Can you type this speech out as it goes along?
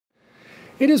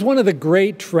It is one of the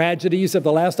great tragedies of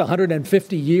the last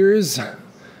 150 years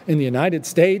in the United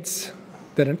States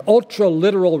that an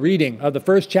ultra-literal reading of the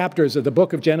first chapters of the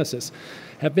book of Genesis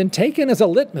have been taken as a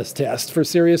litmus test for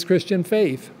serious Christian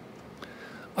faith.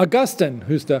 Augustine,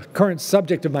 who's the current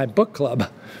subject of my book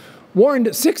club, warned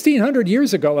 1,600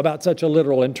 years ago about such a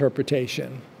literal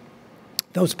interpretation.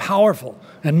 Those powerful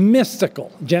and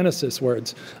mystical Genesis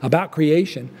words about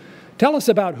creation tell us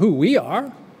about who we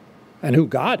are and who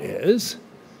God is,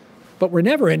 but were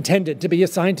never intended to be a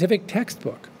scientific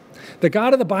textbook. The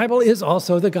God of the Bible is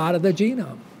also the God of the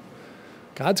genome.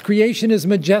 God's creation is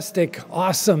majestic,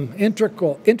 awesome,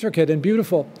 intricate, and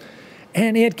beautiful,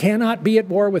 and it cannot be at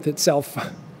war with itself.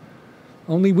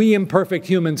 Only we imperfect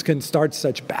humans can start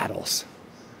such battles,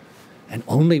 and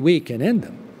only we can end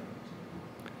them.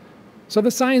 So the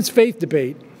science-faith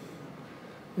debate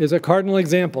is a cardinal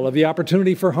example of the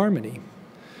opportunity for harmony,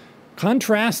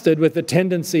 contrasted with the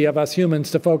tendency of us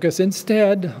humans to focus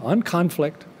instead on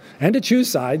conflict and to choose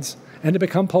sides and to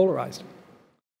become polarized.